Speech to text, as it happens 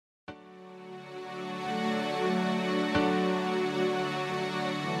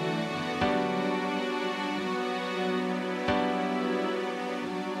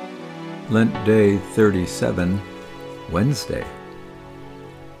Lent Day 37, Wednesday.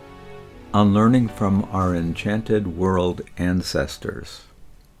 On learning from our enchanted world ancestors.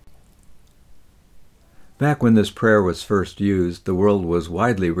 Back when this prayer was first used, the world was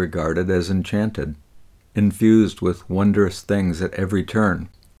widely regarded as enchanted, infused with wondrous things at every turn.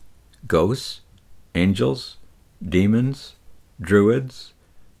 Ghosts, angels, demons, druids,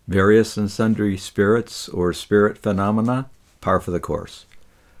 various and sundry spirits or spirit phenomena, par for the course.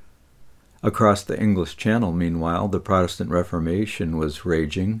 Across the English Channel, meanwhile, the Protestant Reformation was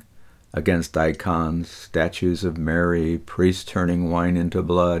raging against icons, statues of Mary, priests turning wine into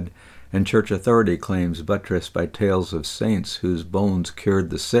blood, and church authority claims buttressed by tales of saints whose bones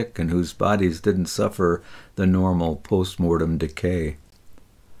cured the sick and whose bodies didn't suffer the normal post-mortem decay.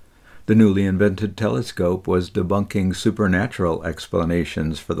 The newly invented telescope was debunking supernatural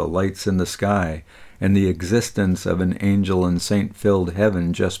explanations for the lights in the sky and the existence of an angel and saint-filled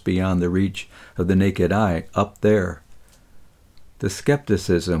heaven just beyond the reach of the naked eye, up there. The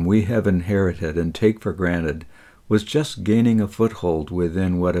skepticism we have inherited and take for granted was just gaining a foothold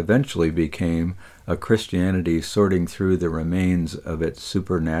within what eventually became a Christianity sorting through the remains of its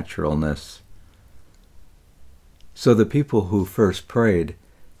supernaturalness. So the people who first prayed,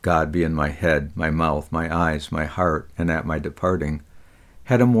 "God be in my head, my mouth, my eyes, my heart, and at my departing,"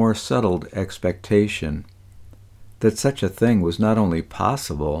 had a more settled expectation that such a thing was not only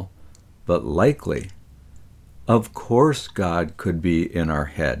possible, but likely. Of course God could be in our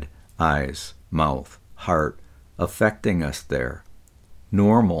head, eyes, mouth, heart, affecting us there.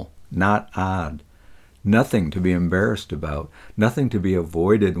 Normal, not odd. Nothing to be embarrassed about, nothing to be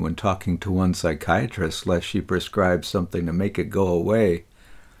avoided when talking to one psychiatrist lest she prescribes something to make it go away.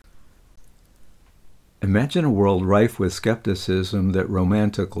 Imagine a world rife with skepticism that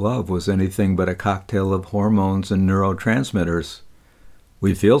romantic love was anything but a cocktail of hormones and neurotransmitters.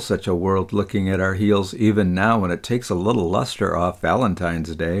 We feel such a world looking at our heels even now, and it takes a little luster off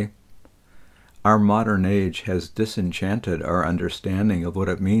Valentine's Day. Our modern age has disenchanted our understanding of what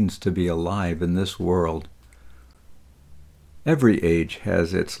it means to be alive in this world. Every age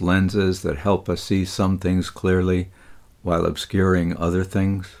has its lenses that help us see some things clearly while obscuring other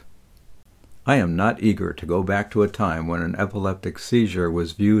things. I am not eager to go back to a time when an epileptic seizure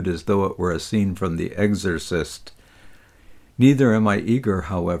was viewed as though it were a scene from The Exorcist. Neither am I eager,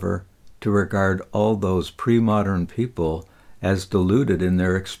 however, to regard all those pre-modern people as deluded in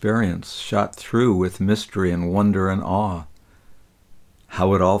their experience, shot through with mystery and wonder and awe.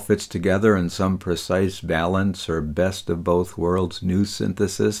 How it all fits together in some precise balance or best of both worlds new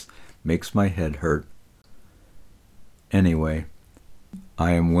synthesis makes my head hurt. Anyway,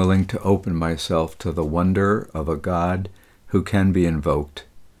 I am willing to open myself to the wonder of a God who can be invoked,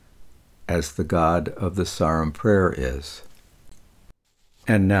 as the God of the Sarum prayer is.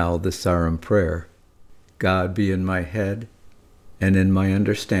 And now the Sarum prayer. God be in my head and in my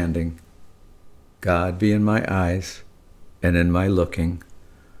understanding. God be in my eyes and in my looking.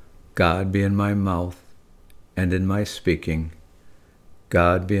 God be in my mouth and in my speaking.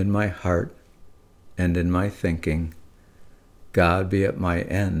 God be in my heart and in my thinking. God be at my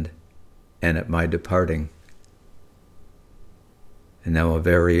end and at my departing. And now a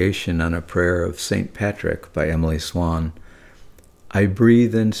variation on a prayer of St. Patrick by Emily Swan. I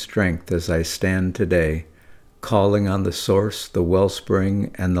breathe in strength as I stand today, calling on the source, the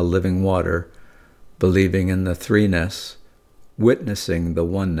wellspring, and the living water, believing in the threeness, witnessing the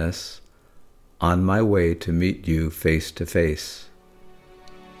oneness, on my way to meet you face to face.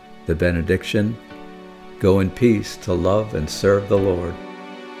 The benediction. Go in peace to love and serve the Lord.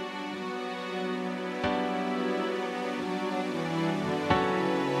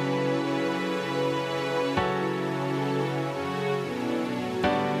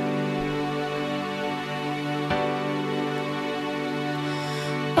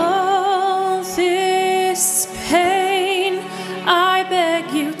 All this pain, I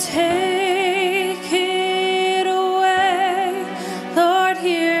beg you, take it away. Lord,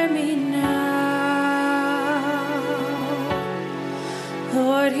 hear me now.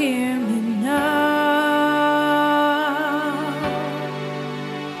 Lord, hear me now.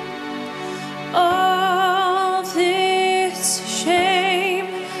 All this shame,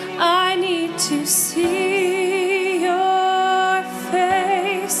 I need to see your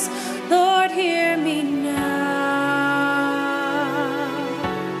face. Lord, hear me now.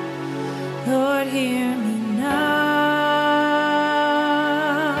 Lord, hear me now.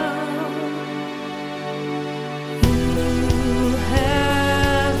 You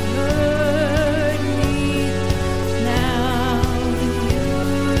have heard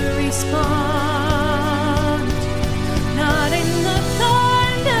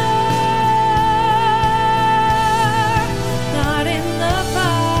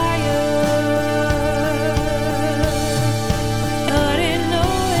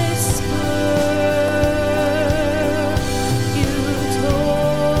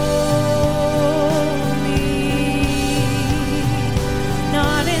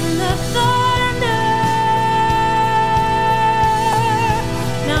the thought